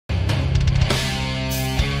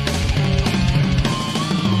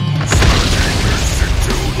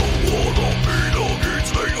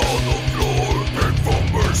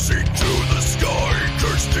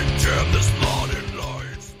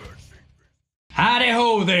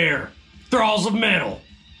Hello there, Thralls of Metal.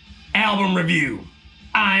 Album review.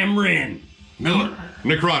 I am Rin. Miller.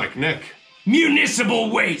 Necrotic Nick.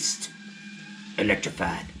 Municipal Waste.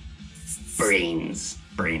 Electrified Brains.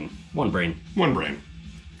 One brain. One brain.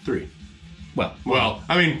 3. Well,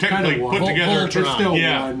 I mean, technically Kind of put together, it's still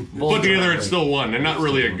yeah, one. put together it's still one, and not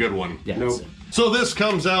really a good one. Yeah, Nope. So this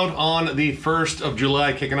comes out on the 1st of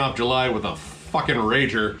July, kicking off July with a fucking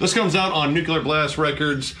rager. This comes out on Nuclear Blast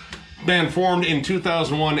Records. Band formed in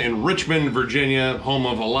 2001 in Richmond, Virginia, home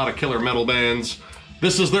of a lot of killer metal bands.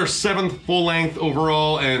 This is their 7th full-length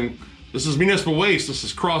overall, and this is Municipal Waste. This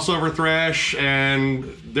is crossover thrash, and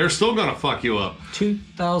they're still gonna fuck you up.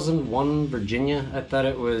 2001 Virginia. I thought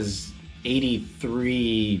it was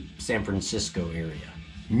 83 San Francisco area.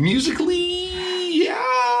 Musically,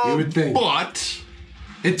 yeah, You would think. but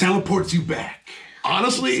It teleports you back.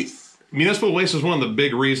 honestly, Municipal Waste is one of the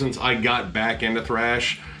big reasons I got back into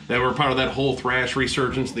thrash. They were part of that whole thrash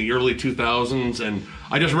resurgence in the early 2000s, and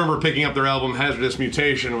I just remember picking up their album Hazardous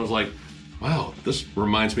Mutation and was like, wow, this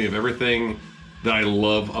reminds me of everything that I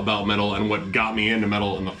love about metal and what got me into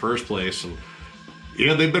metal in the first place. And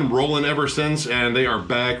yeah, they've been rolling ever since, and they are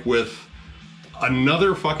back with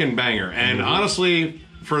another fucking banger. And honestly,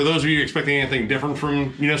 for those of you expecting anything different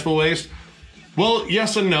from Municipal Waste, well,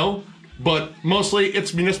 yes and no. But mostly,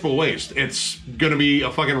 it's Municipal Waste. It's gonna be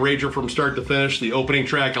a fucking rager from start to finish. The opening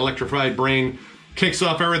track, Electrified Brain, kicks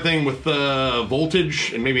off everything with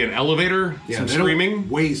voltage and maybe an elevator, some they screaming. don't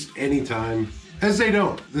waste any time. As they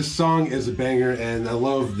don't. This song is a banger, and I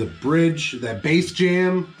love the bridge, that bass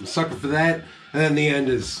jam. I'm a sucker for that. And then the end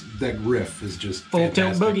is, that riff is just Full Tilt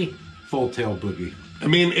fantastic. Boogie. Full Tail Boogie. I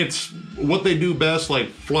mean, it's what they do best, like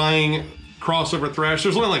flying crossover thrash.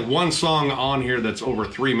 There's only like one song on here that's over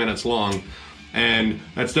 3 minutes long, and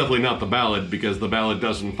that's definitely not the ballad, because the ballad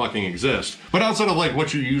doesn't fucking exist. But outside of like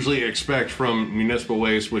what you usually expect from Municipal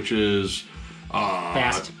Waste, which is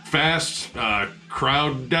fast,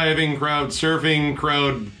 crowd diving, crowd surfing,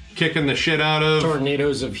 crowd kicking the shit out of,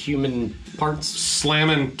 Tornadoes of human parts.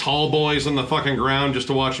 slamming tall boys on the fucking ground just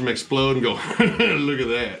to watch them explode and go, look at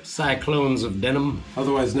that. Cyclones of denim.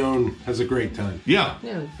 Otherwise known as a great time. Yeah.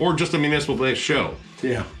 Yeah. Or just a Municipal Waste show.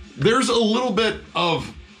 Yeah. There's a little bit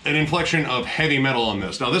of an inflection of heavy metal on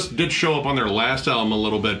this. Now, this did show up on their last album a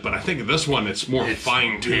little bit, but I think this one, it's more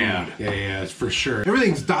fine-tuned. Yeah, it's for sure.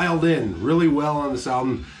 Everything's dialed in really well on this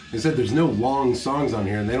album. They said there's no long songs on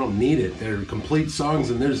here, and they don't need it. They're complete songs,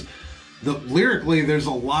 and lyrically, there's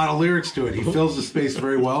a lot of lyrics to it. He fills the space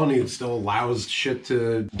very well, and he still allows shit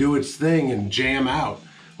to do its thing and jam out,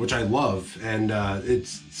 which I love. And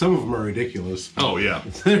some of them are ridiculous. Oh, yeah.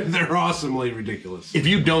 They're awesomely ridiculous. If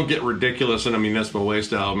you don't get ridiculous in a Municipal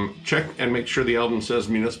Waste album, check and make sure the album says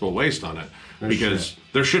Municipal Waste on it. Because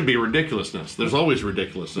there should be ridiculousness. There's always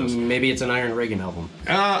ridiculousness. Maybe it's an Iron Reagan album.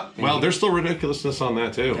 Well, there's still ridiculousness on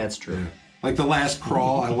that, too. That's true. Like The Last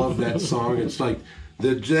Crawl, I love that song. It's like,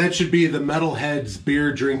 that should be the metalheads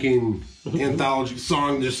beer drinking anthology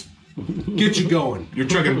song. Just get you going. You're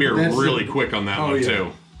chugging beer really quick on that one,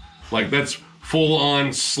 too. Like, that's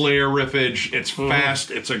full-on Slayer riffage. It's fast,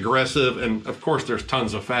 it's aggressive, and of course there's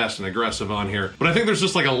tons of fast and aggressive on here. But I think there's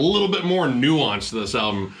just like a little bit more nuance to this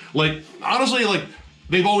album. Like, honestly, like,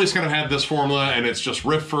 they've always kind of had this formula, and it's just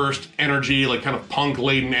riff first, energy, like kind of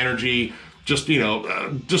punk-laden energy, just, you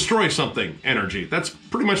know, destroy something energy. That's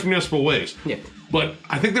pretty much Municipal Waste. Yeah. But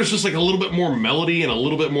I think there's just like a little bit more melody and a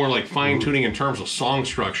little bit more like fine-tuning in terms of song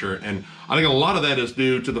structure, and I think a lot of that is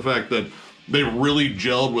due to the fact that they really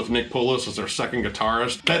gelled with Nick Polis as their second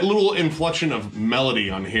guitarist. That little inflection of melody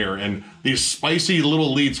on here and these spicy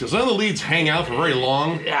little leads, because none of the leads hang out for very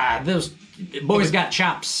long. Yeah, those boys got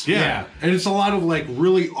chops. Yeah. And it's a lot of like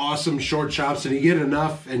really awesome short chops, and you get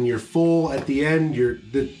enough and you're full at the end.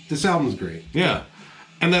 This album's great. Yeah.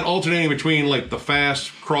 And that alternating between like the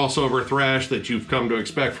fast crossover thrash that you've come to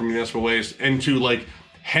expect from Municipal Waste into like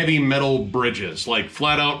heavy metal bridges, like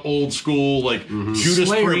flat out old school, like Judas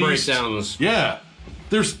Slayer Priest breakdowns. Yeah,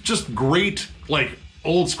 there's just great like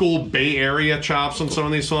old school Bay Area chops on some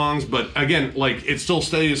of these songs, but again, like it still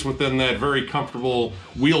stays within that very comfortable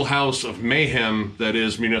wheelhouse of mayhem that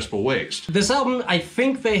is Municipal Waste. This album, I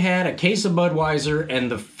think they had a case of Budweiser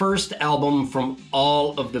and the first album from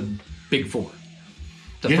all of the big four.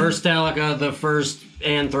 The first Metallica, the first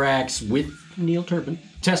Anthrax with Neil Turbin,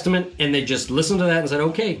 Testament, and they just listened to that and said,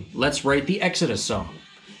 okay, let's write the Exodus song.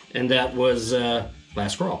 And that was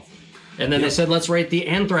Last Crawl. And then they said, let's write the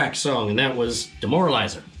Anthrax song, and that was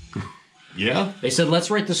Demoralizer. Yeah? They said,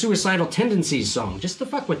 let's write the Suicidal Tendencies song, just to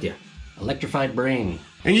fuck with you. Electrified Brain.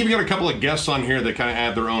 And you've got a couple of guests on here that kind of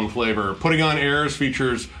add their own flavor. Putting on Airs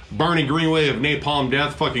features Barney Greenway of Napalm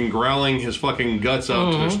Death fucking growling his fucking guts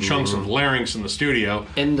out to his chunks of larynx in the studio.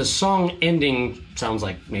 And the song ending sounds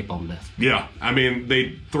like Napalm Death. Yeah, I mean,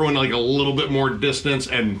 they throw in like a little bit more distance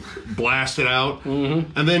and blast it out.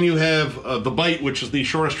 And then you have The Bite, which is the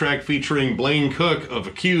shortest track featuring Blaine Cook of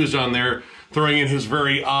Accused on there, throwing in his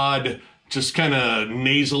very odd, just kind of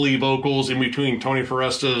nasally vocals in between Tony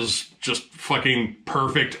Foresta's just fucking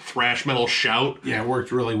perfect thrash metal shout. Yeah, it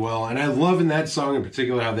worked really well. And I love in that song in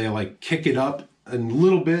particular how they like kick it up a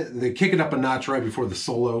little bit. They kick it up a notch right before the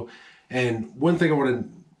solo. And one thing I want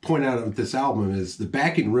to point out with this album is the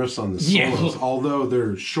backing riffs on the solos, although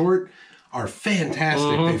they're short, are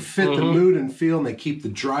fantastic. They fit the mood and feel, and they keep the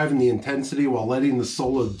drive and the intensity while letting the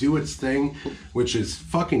solo do its thing, which is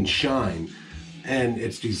fucking shine. And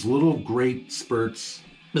it's these little great spurts.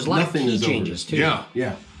 There's a lot of key changes, too. Yeah.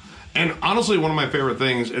 Yeah. And honestly, one of my favorite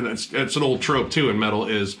things, and it's an old trope, too, in metal,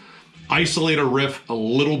 is isolate a riff a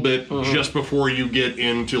little bit just before you get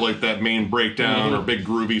into, like, that main breakdown or big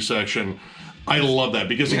groovy section. I love that,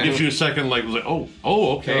 because it gives you a second, like, oh,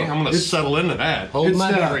 okay, I'm going to settle into that. Hold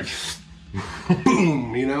my beverage.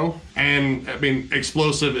 Boom, you know? And, I mean,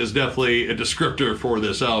 explosive is definitely a descriptor for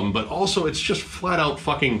this album, but also it's just flat out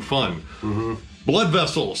fucking fun. Blood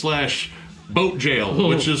Vessel / Boat Jail,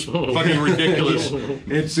 which is fucking ridiculous.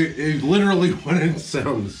 It's literally what it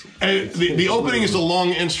sounds. And the opening is a long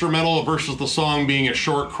instrumental versus the song being a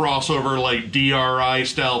short crossover, like DRI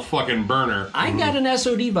style fucking burner. I got an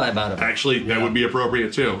SOD vibe out of it. Actually, that would be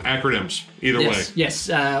appropriate too. Acronyms, either way. Yes,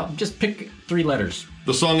 just pick 3 letters.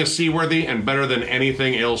 The song is seaworthy and better than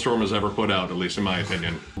anything Ailstorm has ever put out, at least in my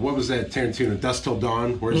opinion. What was that Tarantino, Dusk Till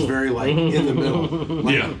Dawn, where it's very, like, in the middle.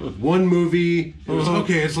 Like, Yeah. one movie, it was,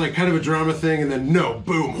 okay, it's like kind of a drama thing, and then, no,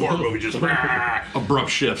 boom, horror movie, just, Abrupt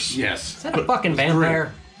shifts. yes. Is that a fucking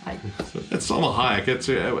vampire? It's Salma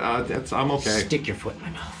Hayek. I'm okay. Stick your foot in my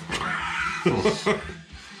mouth.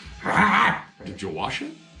 Did you wash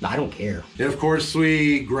it? I don't care. And of course,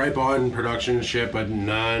 we gripe on production and shit, but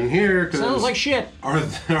none here. Sounds like shit.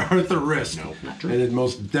 Arthur Risk. No, not true. And it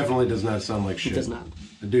most definitely does not sound like shit. It does not.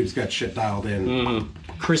 The dude's got shit dialed in.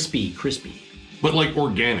 Crispy. But like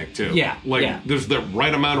organic too. Yeah, Like yeah. there's the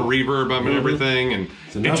right amount of reverb and everything, and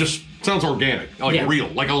it enough. just sounds organic, like Yeah. real,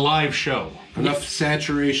 like a live show. Enough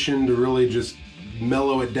saturation to really just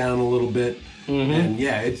mellow it down a little bit. And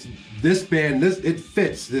yeah, it's this band, it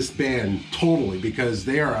fits this band totally because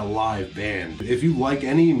they are a live band. If you like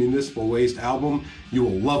any Municipal Waste album, you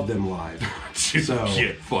will love them live. So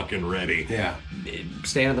Get fucking ready. yeah,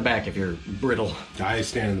 Stand in the back if you're brittle. I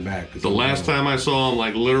stand in the back. The last time I saw him,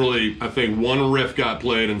 like literally, I think one riff got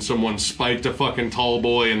played and someone spiked a fucking tall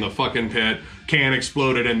boy in the fucking pit, can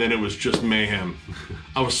exploded, and then it was just mayhem.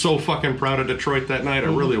 I was so fucking proud of Detroit that night, I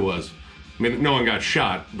really was. I mean, no one got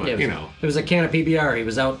shot, but Yeah, you know. It was a can of PBR. He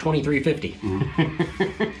was out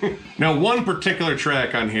 23.50. Now, one particular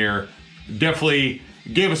track on here definitely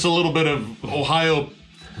gave us a little bit of Ohio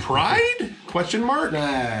pride? Question mark?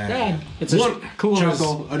 Yeah, it's as One- cool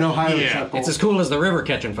chuckle, an Ohio Yeah. chuckle. It's as cool as the river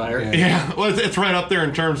catching fire. Yeah, well, it's right up there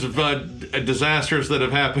in terms of disasters that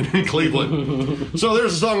have happened in Cleveland. So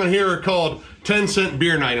there's a song on here called 10 Cent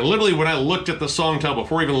Beer Night. And literally when I looked at the song title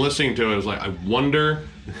before even listening to it, I was like, I wonder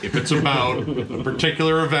if it's about a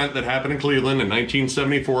particular event that happened in Cleveland in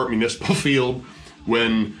 1974 at Municipal Field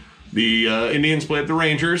when the Indians played the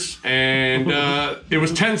Rangers. And it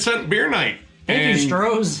was 10 Cent Beer Night. Thank you,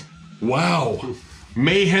 Strohs. Wow.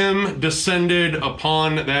 Mayhem descended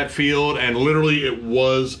upon that field, and literally it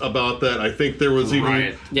was about that. I think there was even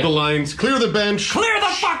Right. Yeah. the lines, clear the bench, Clear the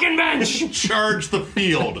fucking bench! charge the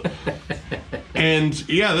field. And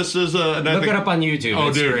yeah, this is Look it up on YouTube. Oh,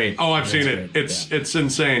 it's dude. great. Oh, I've seen it. great. It's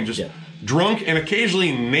insane. Just Yeah. drunk and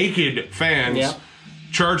occasionally naked fans Yeah.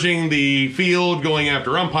 charging the field, going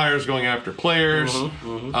after umpires, going after players.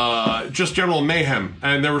 Just general mayhem.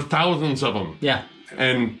 And there were thousands of them. Yeah.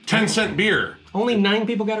 And 10 cent beer. Only 9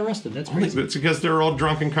 people got arrested. That's crazy. It's because they're all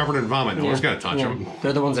drunk and covered in vomit. No one's got to touch them.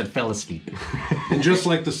 They're the ones that fell asleep. And just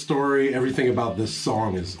like the story, everything about this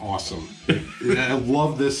song is awesome. I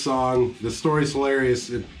love this song. The story's hilarious.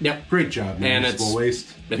 Yep. Great job, And Municipal Waste.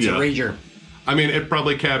 It's Yeah. a rager. I mean, it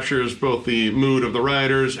probably captures both the mood of the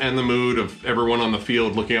riders and the mood of everyone on the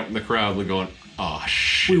field looking up in the crowd and going, oh,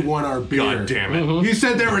 shit. We want our beer. God damn it. You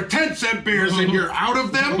said there were 10-cent beers and you're out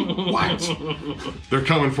of them? What? They're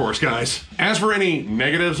coming for us, guys. As for any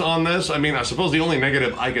negatives on this, I mean, I suppose the only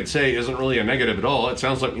negative I could say isn't really a negative at all. It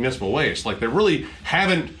sounds like Municipal Waste. Like, they really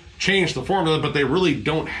haven't changed the formula, but they really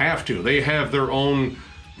don't have to. They have their own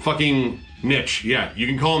fucking niche. Yeah, you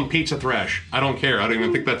can call them pizza thrash. I don't care. I don't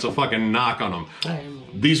even think that's a fucking knock on them.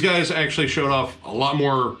 These guys actually showed off a lot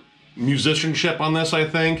more musicianship on this, I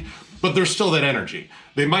think, but there's still that energy.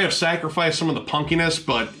 They might have sacrificed some of the punkiness,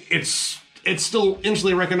 but it's still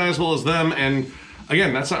instantly recognizable as them, and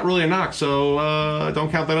again, that's not really a knock, so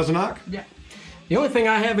don't count that as a knock. Yeah. The only thing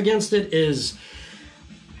I have against it is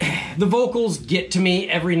the vocals get to me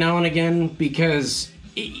every now and again because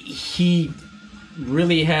he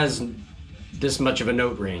really has this much of a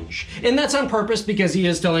note range. And that's on purpose because he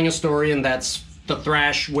is telling a story, and that's the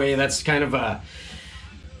thrash way. That's kind of a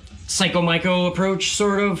Psycho Myco approach,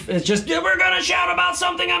 sort of. It's just, we're gonna shout about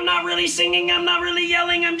something, I'm not really singing, I'm not really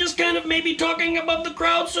yelling, I'm just kind of maybe talking above the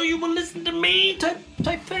crowd so you will listen to me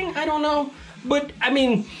type thing. I don't know. But, I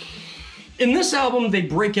mean, in this album, they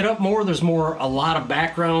break it up more. There's a lot of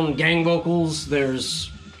background gang vocals. There's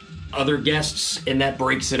other guests, and that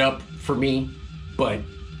breaks it up for me. But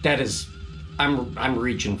that is, I'm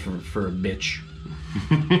reaching for a bitch.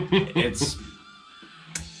 It's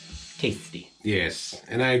tasty. Yes,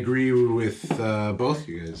 and I agree with both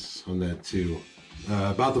you guys on that too.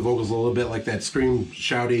 About the vocals a little bit, like that scream,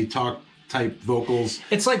 shouty, talk type vocals.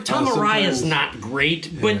 It's like Tom Araya's not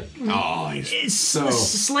great, but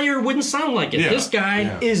Slayer wouldn't sound like it. Yeah. This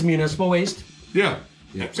guy is Municipal Waste. Yeah.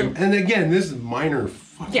 So, and again, this is minor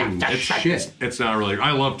fucking shit. It's not really.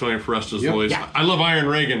 I love Tony Foresta's voice. Yeah. I love Iron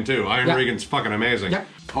Reagan too. Iron Reagan's fucking amazing. Yep.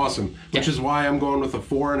 Awesome. Which is why I'm going with a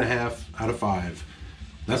 4.5 out of 5.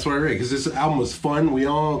 That's what I rate, because this album was fun. We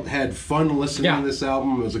all had fun listening to this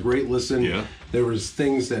album. It was a great listen. Yeah. There was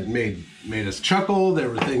things that made us chuckle. There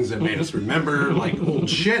were things that made us remember like old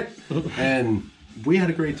shit. And we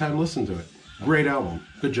had a great time listening to it. Great album.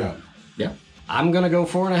 Good job. Yeah. I'm going to go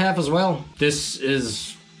 4.5 as well. This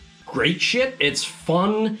is great shit. It's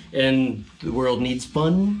fun, and the world needs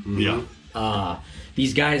fun. Yeah.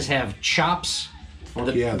 These guys have chops.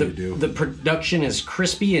 They do. The production is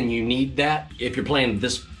crispy, and you need that if you're playing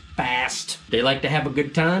this fast. They like to have a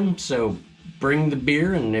good time, so bring the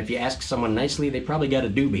beer, and if you ask someone nicely, they probably got a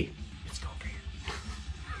doobie. Let's go over here.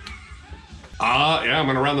 I'm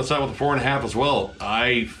going to round this out with a 4.5 as well.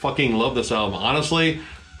 I fucking love this album. Honestly,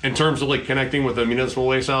 in terms of like connecting with the Municipal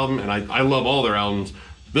Waste album, and I love all their albums,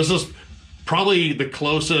 this is probably the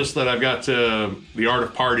closest that I've got to The Art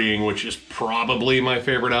of Partying, which is probably my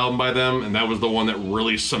favorite album by them, and that was the one that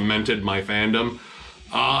really cemented my fandom.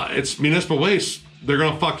 It's Municipal Waste. They're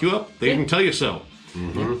gonna fuck you up. They even tell you so.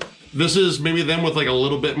 Mm-hmm. This is maybe them with like a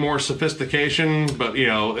little bit more sophistication, but you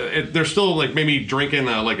know, they're still like maybe drinking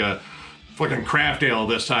like a fucking craft ale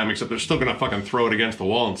this time, except they're still gonna fucking throw it against the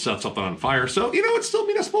wall and set something on fire. So, you know, it's still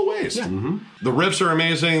Municipal Waste. Yeah. Mm-hmm. The riffs are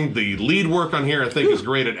amazing. The lead work on here I think is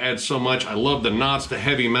great. It adds so much. I love the nods to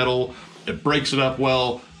heavy metal. It breaks it up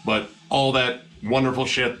well, but all that wonderful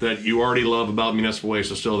shit that you already love about Municipal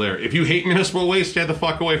Waste is still there. If you hate Municipal Waste, get the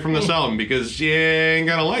fuck away from this album, because you ain't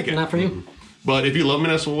gonna like it. Not for you. But if you love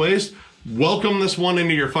Municipal Waste, welcome this one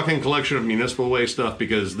into your fucking collection of Municipal Waste stuff,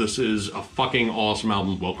 because this is a fucking awesome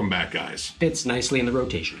album. Welcome back, guys. Fits nicely in the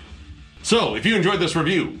rotation. So, if you enjoyed this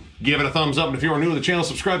review, give it a thumbs up, and if you are new to the channel,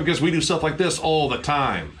 subscribe, because we do stuff like this all the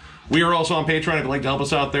time. We are also on Patreon. If you'd like to help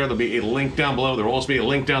us out there, there'll be a link down below. There will also be a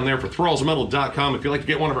link down there for thrallsmetal.com if you'd like to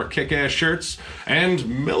get one of our kick-ass shirts.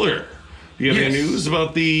 And Miller, do you have any news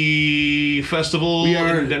about the festival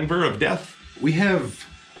in Denver of Death? We have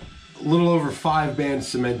a little over 5 bands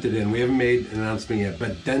cemented in. We haven't made an announcement yet,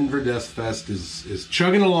 but Denver Death Fest is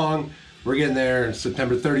chugging along. We're getting there.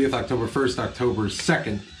 September 30th, October 1st, October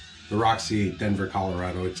 2nd, the Roxy, Denver,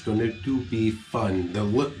 Colorado. It's going to be fun. The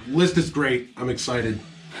list is great. I'm excited.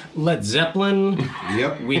 Led Zeppelin.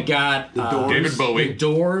 Yep. We got the Doors. David Bowie. The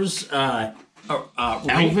Doors.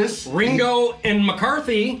 Elvis. Ringo and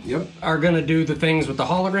McCarthy Yep. are going to do the things with the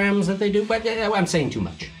holograms that they do, but I'm saying too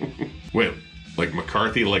much. Wait, like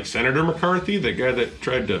McCarthy, like Senator McCarthy, the guy that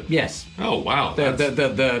tried to... Yes. Oh, wow.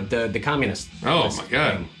 The communist. Oh, my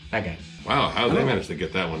God. That guy. Wow, how did they manage to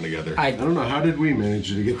get that one together? I don't know. How did we manage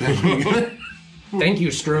to get that one together? Thank you,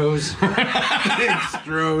 Strohs. Thanks,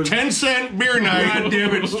 Strohs. 10-cent beer night. God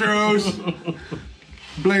damn it, Strohs.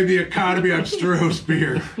 Blame the economy on Strohs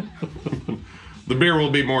beer. The beer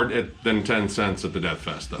will be more than 10 cents at the Death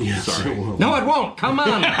Fest, though. Yes, sorry. No, it won't. Come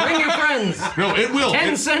on. Bring your friends. No, it will.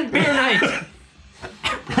 10-cent beer night.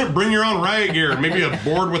 Bring your own riot gear. Maybe a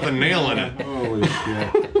board with a nail in it. Holy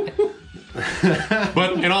shit.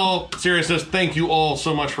 But in all seriousness, thank you all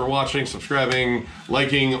so much for watching, subscribing,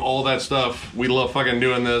 liking, all that stuff. We love fucking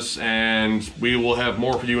doing this, and we will have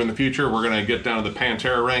more for you in the future. We're going to get down to the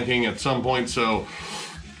Pantera ranking at some point, so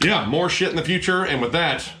yeah, more shit in the future, and with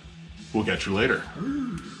that, we'll catch you later.